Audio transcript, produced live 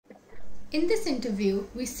In this interview,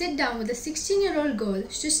 we sit down with a 16-year-old girl,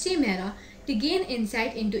 Shrishti, to gain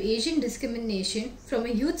insight into Asian discrimination from a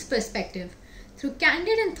youth's perspective. Through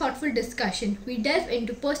candid and thoughtful discussion, we delve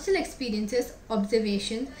into personal experiences,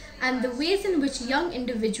 observations, and the ways in which young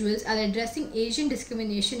individuals are addressing Asian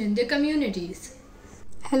discrimination in their communities.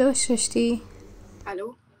 Hello, Shrishti.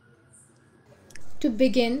 Hello. To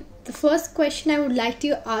begin, the first question I would like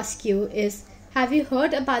to ask you is, have you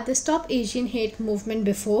heard about the Stop Asian Hate movement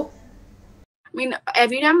before? I mean,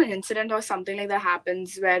 every time an incident or something like that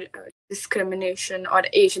happens where discrimination or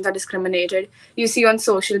Asians are discriminated, you see on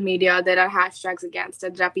social media there are hashtags against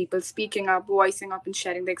it. There are people speaking up, voicing up, and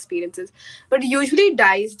sharing their experiences. But it usually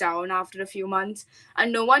dies down after a few months,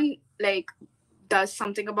 and no one does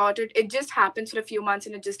something about it. It just happens for a few months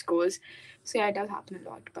and it just goes. So yeah, it does happen a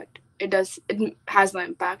lot, but it has no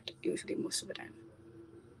impact usually most of the time.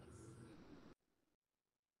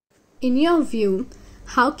 In your view,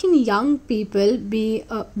 how can young people be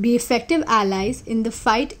effective allies in the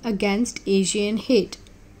fight against Asian hate?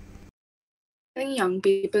 I think young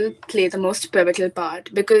people play the most pivotal part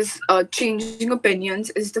because changing opinions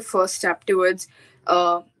is the first step towards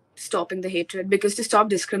stopping the hatred. Because to stop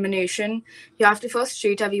discrimination, you have to first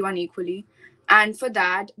treat everyone equally. And for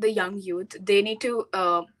that, the young youth, they need to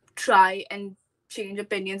try and change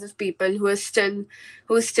opinions of people who still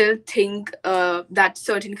think that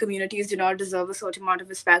certain communities do not deserve a certain amount of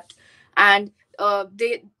respect, and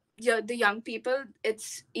the young people,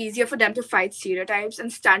 it's easier for them to fight stereotypes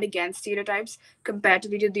and stand against stereotypes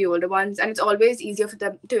comparatively to the older ones, and it's always easier for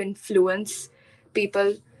them to influence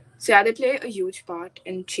people. So yeah, they play a huge part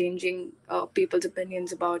in changing people's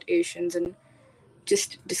opinions about Asians and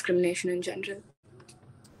just discrimination in general.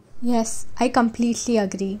 Yes, I completely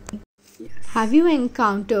agree. Yes. Have you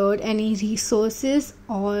encountered any resources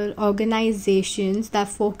or organizations that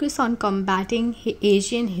focus on combating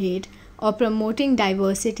Asian hate or promoting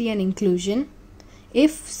diversity and inclusion?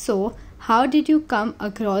 If so, how did you come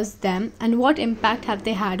across them and what impact have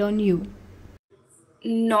they had on you?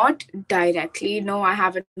 Not directly, no, I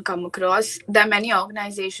haven't come across. There are many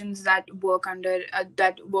organizations that work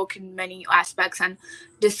in many aspects, and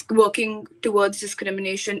working towards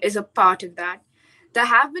discrimination is a part of that. There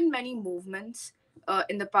have been many movements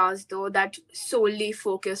in the past, though, that solely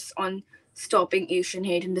focus on stopping Asian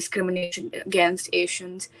hate and discrimination against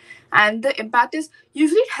Asians. And the impact is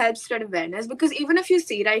usually it helps spread awareness, because even if you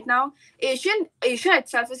see right now, Asia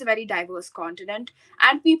itself is a very diverse continent,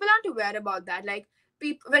 and people aren't aware about that. Like,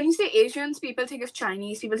 when you say Asians, people think of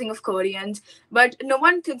Chinese, people think of Koreans, but no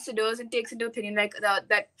one considers and takes into opinion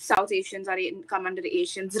that South Asians come under the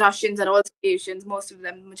Asians, Russians are also Asians, most of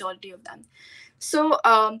them, majority of them. So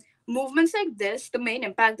movements like this, the main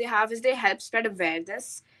impact they have is they help spread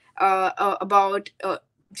awareness about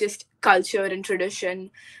just culture and tradition.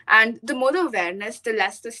 And the more the awareness, the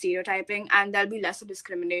less the stereotyping, and there'll be less of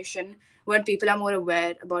discrimination when people are more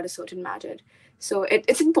aware about a certain matter. So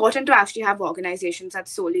it's important to actually have organizations that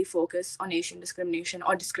solely focus on Asian discrimination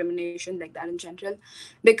or discrimination like that in general,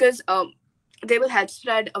 because they will help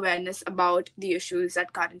spread awareness about the issues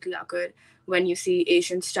that currently occur when you see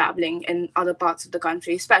Asians traveling in other parts of the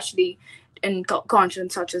country, especially in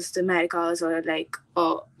continents such as the Americas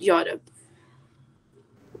or Europe.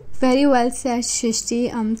 Very well said,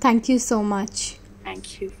 Shrishti. Thank you so much.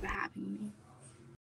 Thank you for having me.